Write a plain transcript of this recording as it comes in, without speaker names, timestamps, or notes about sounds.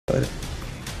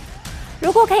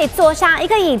如果可以坐上一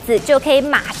个椅子，就可以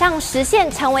马上实现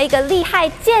成为一个厉害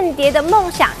间谍的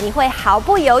梦想，你会毫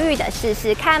不犹豫的试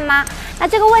试看吗？那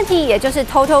这个问题也就是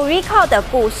Total Recall 的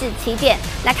故事起点。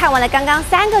那看完了刚刚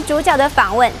3个主角的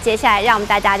访问，接下来让我们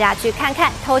带大家去看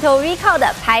看 Total Recall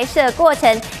的拍摄过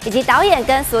程，以及导演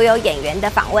跟所有演员的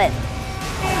访问。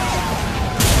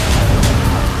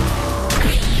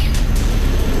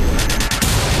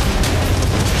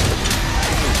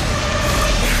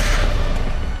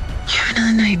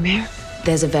 Another nightmare.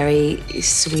 There's a very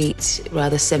sweet,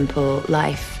 rather simple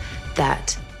life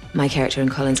that my character and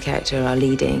Colin's character are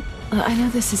leading. Well, I know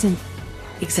this isn't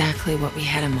exactly what we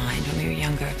had in mind when we were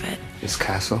younger, but... This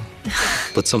castle?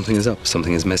 But something is up,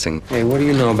 something is missing. Hey, what do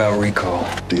you know about recall?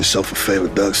 Do yourself a favor,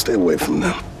 Doug. Stay away from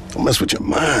them. Don't mess with your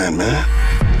mind, man.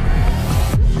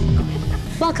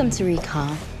 Welcome to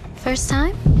Recall. First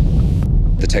time?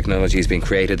 The technology has been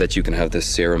created that you can have this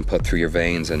serum put through your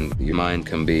veins and your mind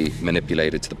can be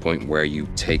manipulated to the point where you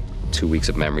take 2 weeks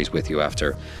of memories with you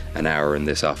after an hour in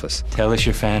this office. Tell us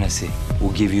your fantasy.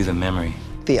 We'll give you the memory.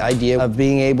 The idea of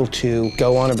being able to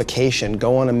go on a vacation,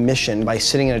 go on a mission by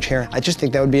sitting in a chair, I just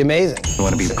think that would be amazing. You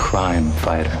want to be a crime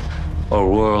fighter, or a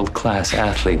world-class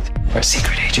athlete, or a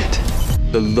secret agent.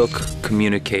 The look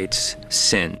communicates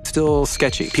sin. Still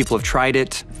sketchy. People have tried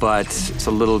it, but it's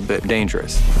a little bit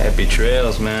dangerous. Happy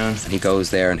trails, man. He goes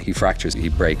there and he fractures, he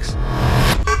breaks.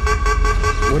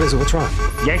 What is it? What's wrong?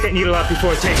 Yank that needle out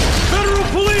before it takes. Federal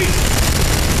police!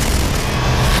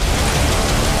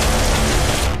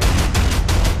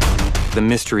 The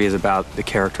mystery is about the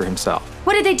character himself.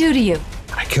 What did they do to you?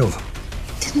 I killed him.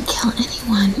 Didn't kill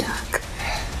anyone, Doug.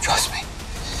 Trust me.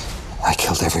 I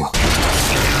killed everyone.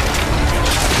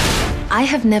 I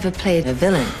have never played a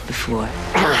villain before.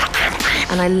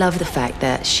 And I love the fact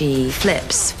that she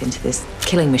flips into this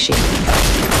killing machine.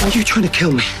 Why are you trying to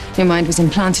kill me? Your mind was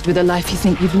implanted with a life you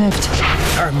think you've lived.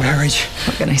 Our marriage.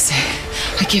 What can I say?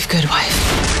 I give good wife.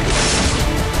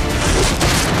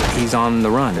 He's on the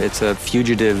run. It's a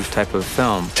fugitive type of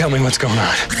film. Tell me what's going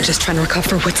on. I'm just trying to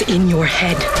recover what's in your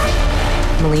head.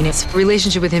 Melina's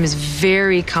relationship with him is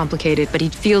very complicated, but he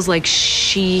feels like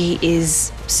she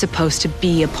is supposed to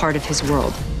be a part of his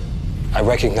world. I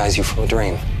recognize you from a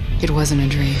dream. It wasn't a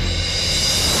dream.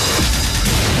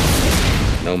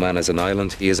 No man is an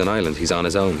island, he is an island. He's on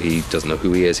his own, he doesn't know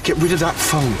who he is. Get rid of that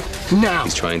phone, now!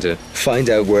 He's trying to find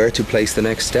out where to place the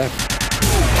next step.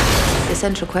 The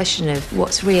central question of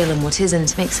what's real and what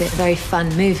isn't makes it a very fun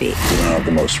movie. You don't have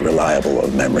the most reliable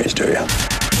of memories, do you?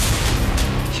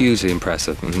 Hugely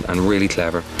impressive and really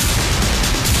clever.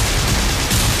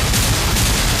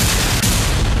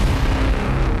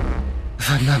 If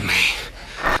I'm not me,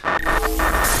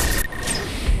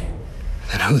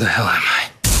 then who the hell am I?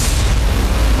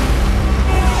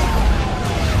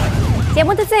 节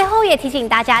目的最后也提醒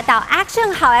大家到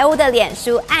Action 好莱坞的脸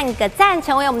书按个赞，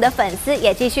成为我们的粉丝，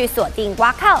也继续锁定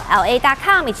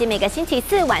Wacowla.com 以及每个星期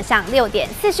4晚上6点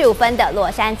45分的洛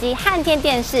杉矶汉天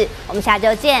电视。我们下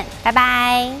周见，拜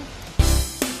拜。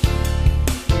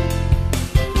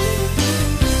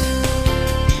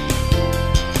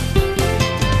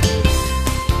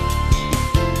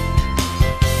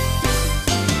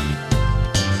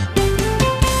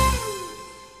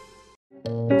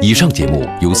以上节目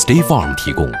由 Stay Farm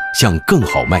提供，向更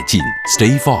好迈进。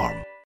Stay Farm。